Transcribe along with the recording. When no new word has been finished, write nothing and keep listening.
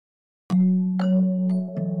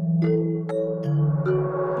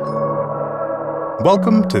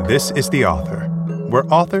Welcome to This is the Author, where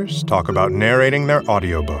authors talk about narrating their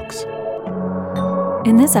audiobooks.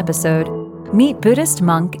 In this episode, meet Buddhist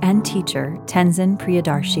monk and teacher Tenzin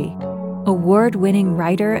Priyadarshi, award-winning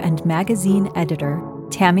writer and magazine editor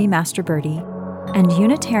Tammy Mastroberte, and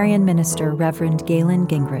Unitarian minister Reverend Galen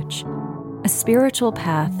Guengerich. A spiritual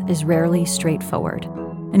path is rarely straightforward,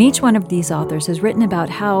 and each one of these authors has written about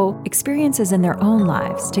how experiences in their own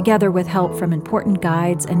lives, together with help from important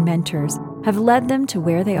guides and mentors, have led them to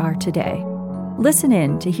where they are today. Listen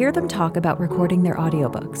in to hear them talk about recording their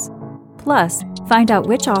audiobooks. Plus, find out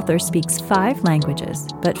which author speaks 5 languages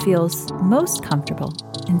but feels most comfortable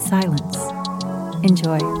in silence.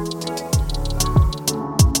 Enjoy.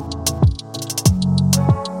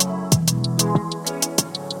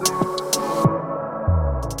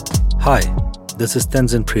 Hi, this is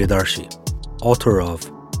Tenzin Priyadarshi, author of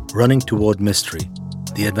Running Toward Mystery,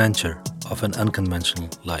 The Adventure of an Unconventional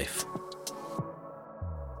Life.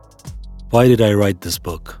 Why did I write this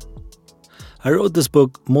book? I wrote this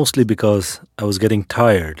book mostly because I was getting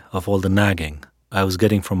tired of all the nagging I was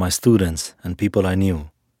getting from my students and people I knew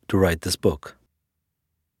to write this book.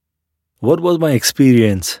 What was my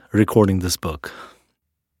experience recording this book?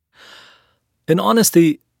 In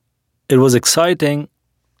honesty, it was exciting,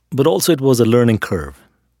 but also it was a learning curve.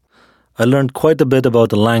 I learned quite a bit about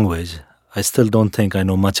the language I still don't think I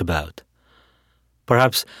know much about.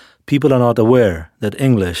 Perhaps people are not aware that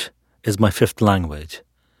English is my 5th language,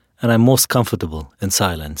 and I'm most comfortable in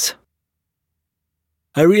silence.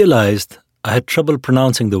 I realized I had trouble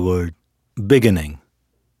pronouncing the word beginning,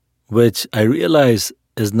 which I realize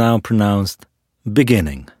is now pronounced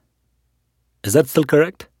beginning. Is that still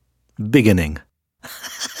correct? Beginning.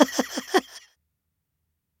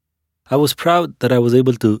 I was proud that I was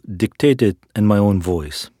able to dictate it in my own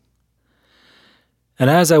voice. And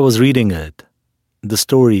as I was reading it, the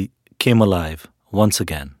story came alive once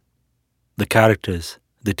again. The characters,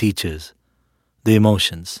 the teachers, the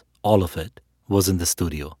emotions, all of it was in the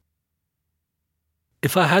studio.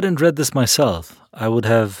 If I hadn't read this myself, I would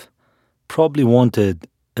have probably wanted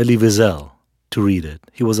Elie Wiesel to read it.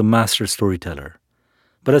 He was a master storyteller.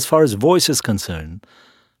 But as far as voice is concerned,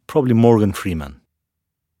 probably Morgan Freeman.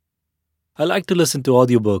 I like to listen to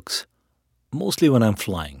audiobooks mostly when I'm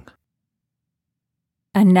flying.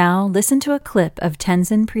 And now listen to a clip of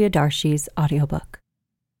Tenzin Priyadarshi's audiobook.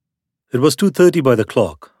 It was 2:30 by the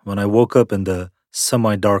clock when I woke up in the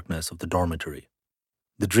semi-darkness of the dormitory,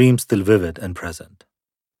 the dream still vivid and present.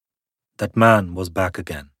 That man was back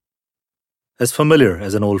again, as familiar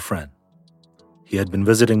as an old friend. He had been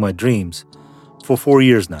visiting my dreams for 4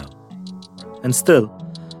 years now, and still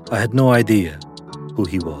I had no idea who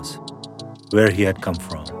he was, where he had come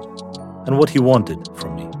from, and what he wanted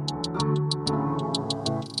from me.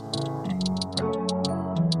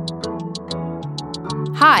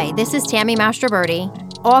 Hi, this is Tammy Mastroberte,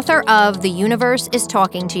 author of The Universe is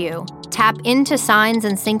Talking to You. Tap into signs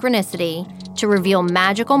and synchronicity to reveal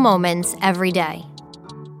magical moments every day.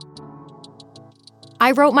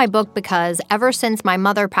 I wrote my book because ever since my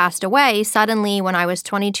mother passed away suddenly when I was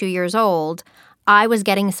 22 years old, I was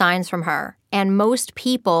getting signs from her. And most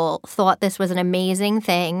people thought this was an amazing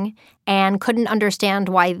thing and couldn't understand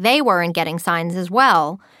why they weren't getting signs as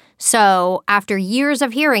well. So after years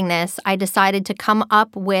of hearing this, I decided to come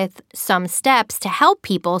up with some steps to help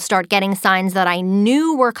people start getting signs that I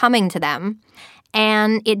knew were coming to them.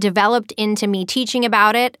 And it developed into me teaching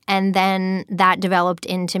about it, and then that developed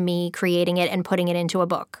into me creating it and putting it into a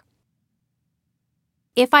book.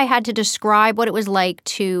 If I had to describe what it was like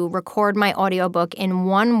to record my audiobook in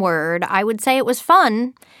one word, I would say it was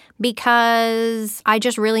fun because I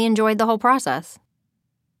just really enjoyed the whole process.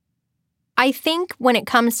 I think when it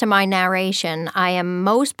comes to my narration, I am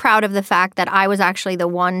most proud of the fact that I was actually the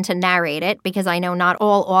one to narrate it because I know not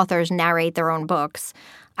all authors narrate their own books.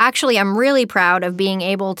 Actually, I'm really proud of being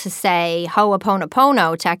able to say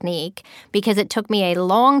Ho'oponopono technique because it took me a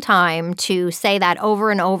long time to say that over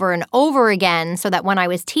and over and over again so that when I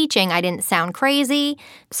was teaching, I didn't sound crazy.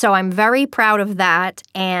 So I'm very proud of that,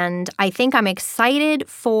 and I think I'm excited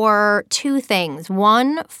for 2 things.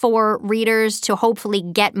 One, for readers to hopefully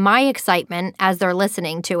get my excitement as they're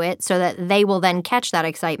listening to it so that they will then catch that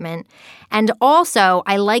excitement. And also,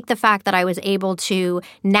 I like the fact that I was able to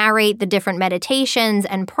narrate the different meditations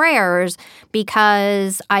and prayers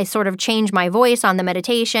because I sort of change my voice on the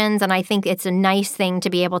meditations, and I think it's a nice thing to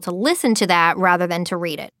be able to listen to that rather than to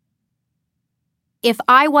read it. If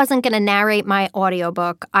I wasn't going to narrate my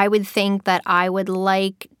audiobook, I would think that I would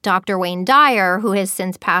like Dr. Wayne Dyer, who has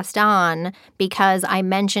since passed on, because I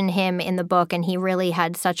mentioned him in the book and he really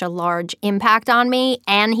had such a large impact on me,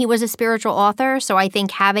 and he was a spiritual author, so I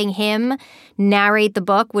think having him narrate the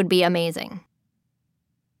book would be amazing.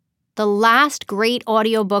 The last great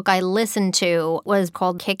audiobook I listened to was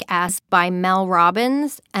called Kick-Ass by Mel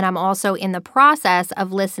Robbins, and I'm also in the process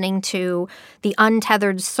of listening to the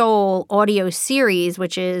Untethered Soul audio series,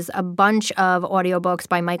 which is a bunch of audiobooks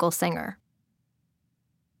by Michael Singer.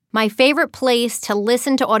 My favorite place to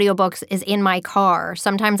listen to audiobooks is in my car.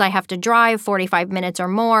 Sometimes I have to drive 45 minutes or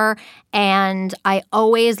more, and I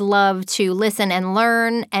always love to listen and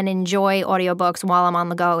learn and enjoy audiobooks while I'm on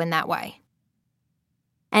the go in that way.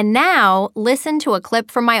 And now, listen to a clip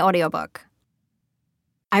from my audiobook.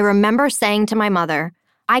 I remember saying to my mother,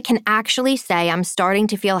 I can actually say I'm starting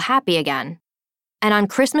to feel happy again. And on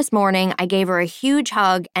Christmas morning, I gave her a huge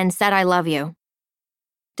hug and said I love you.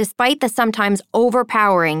 Despite the sometimes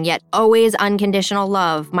overpowering yet always unconditional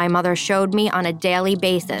love my mother showed me on a daily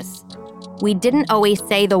basis, we didn't always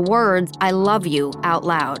say the words I love you out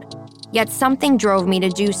loud. Yet something drove me to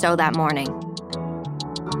do so that morning.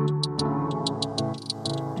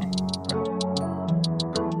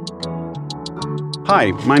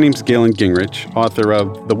 Hi, my name's Galen Guengerich, author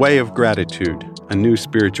of The Way of Gratitude, A New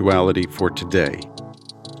Spirituality for Today.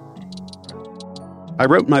 I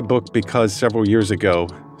wrote my book because several years ago,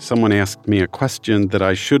 someone asked me a question that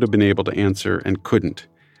I should have been able to answer and couldn't.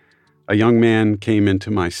 A young man came into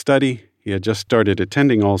my study. He had just started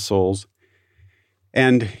attending All Souls,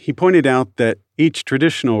 and he pointed out that each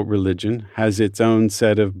traditional religion has its own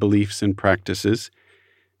set of beliefs and practices,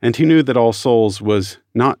 and he knew that All Souls was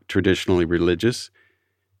not traditionally religious.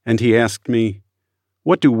 And he asked me,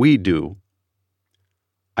 what do we do?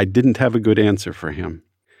 I didn't have a good answer for him,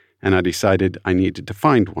 and I decided I needed to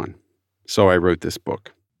find one. So I wrote this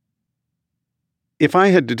book. If I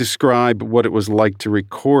had to describe what it was like to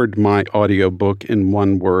record my audiobook in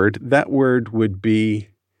one word, that word would be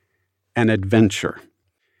an adventure.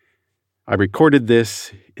 I recorded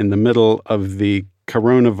this in the middle of the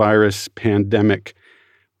coronavirus pandemic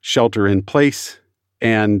shelter in place,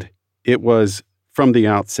 and it was from the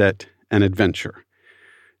outset an adventure,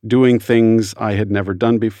 doing things I had never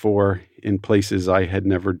done before in places I had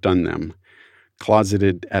never done them,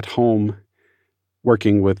 closeted at home,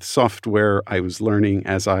 working with software I was learning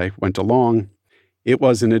as I went along. It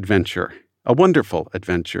was an adventure, a wonderful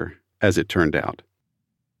adventure, as it turned out.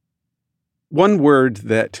 One word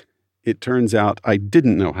that it turns out I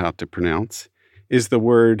didn't know how to pronounce is the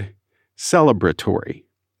word celebratory.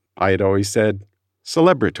 I had always said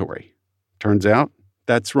celebratory. Turns out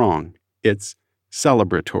that's wrong. It's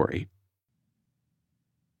celebratory.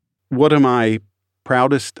 What am I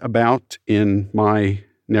proudest about in my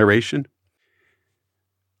narration?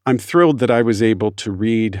 I'm thrilled that I was able to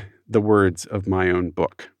read the words of my own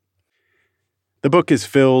book. The book is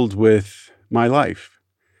filled with my life,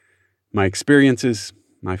 my experiences,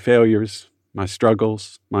 my failures, my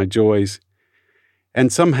struggles, my joys,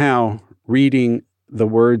 and somehow reading the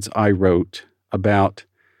words I wrote about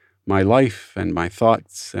my life and my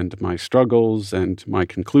thoughts and my struggles and my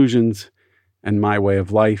conclusions and my way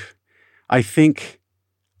of life, I think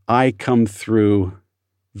I come through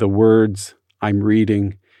the words I'm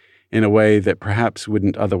reading in a way that perhaps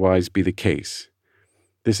wouldn't otherwise be the case.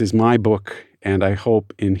 This is my book, and I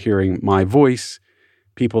hope in hearing my voice,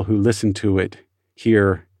 people who listen to it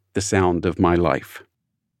hear the sound of my life.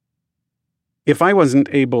 If I wasn't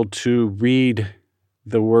able to read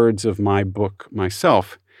the words of my book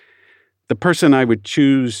myself, the person I would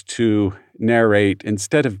choose to narrate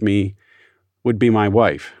instead of me would be my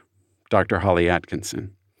wife, Dr. Holly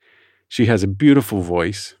Atkinson. She has a beautiful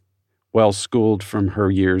voice, well-schooled from her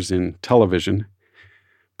years in television,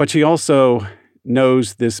 but she also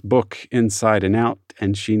knows this book inside and out,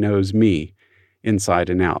 and she knows me inside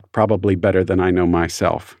and out, probably better than I know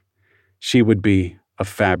myself. She would be a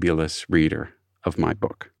fabulous reader of my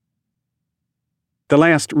book. The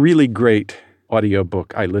last really great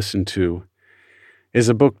audiobook I listened to is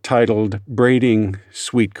a book titled Braiding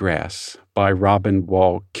Sweetgrass by Robin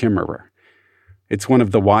Wall Kimmerer. It's one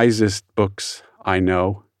of the wisest books I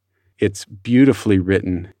know. It's beautifully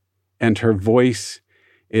written, and her voice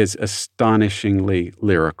is astonishingly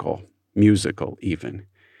lyrical, musical even.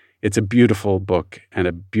 It's a beautiful book and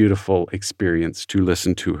a beautiful experience to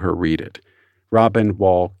listen to her read it. Robin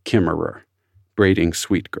Wall Kimmerer, Braiding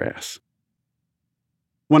Sweetgrass.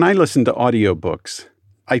 When I listen to audiobooks,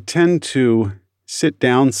 I tend to sit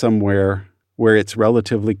down somewhere where it's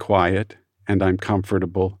relatively quiet and I'm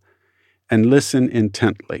comfortable and listen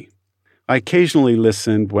intently. I occasionally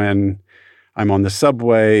listen when I'm on the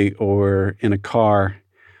subway or in a car,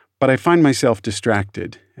 but I find myself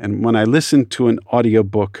distracted. And when I listen to an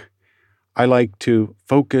audiobook, I like to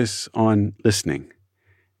focus on listening.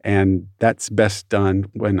 And that's best done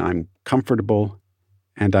when I'm comfortable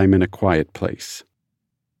and I'm in a quiet place.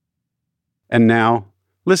 And now,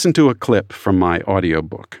 listen to a clip from my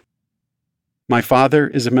audiobook. My father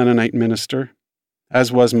is a Mennonite minister,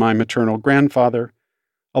 as was my maternal grandfather,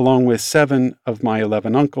 along with 7 of my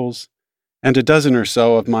 11 uncles, and a dozen or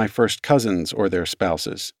so of my first cousins or their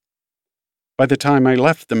spouses. By the time I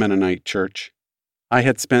left the Mennonite church, I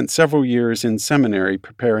had spent several years in seminary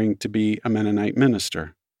preparing to be a Mennonite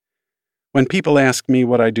minister. When people ask me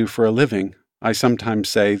what I do for a living, I sometimes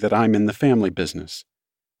say that I'm in the family business,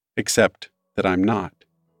 except that I'm not.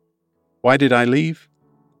 Why did I leave?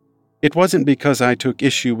 It wasn't because I took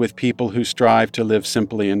issue with people who strive to live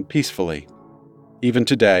simply and peacefully. Even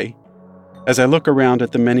today, as I look around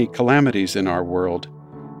at the many calamities in our world,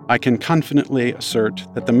 I can confidently assert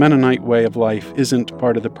that the Mennonite way of life isn't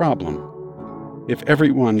part of the problem. If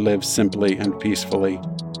everyone lived simply and peacefully,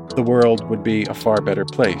 the world would be a far better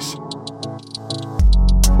place.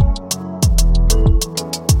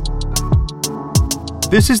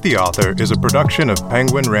 This is the Author is a production of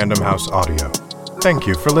Penguin Random House Audio. Thank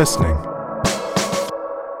you for listening.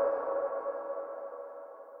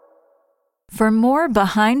 For more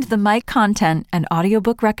behind-the-mic content and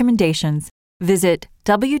audiobook recommendations, visit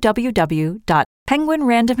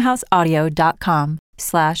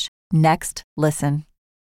www.penguinrandomhouseaudio.com/nextlisten.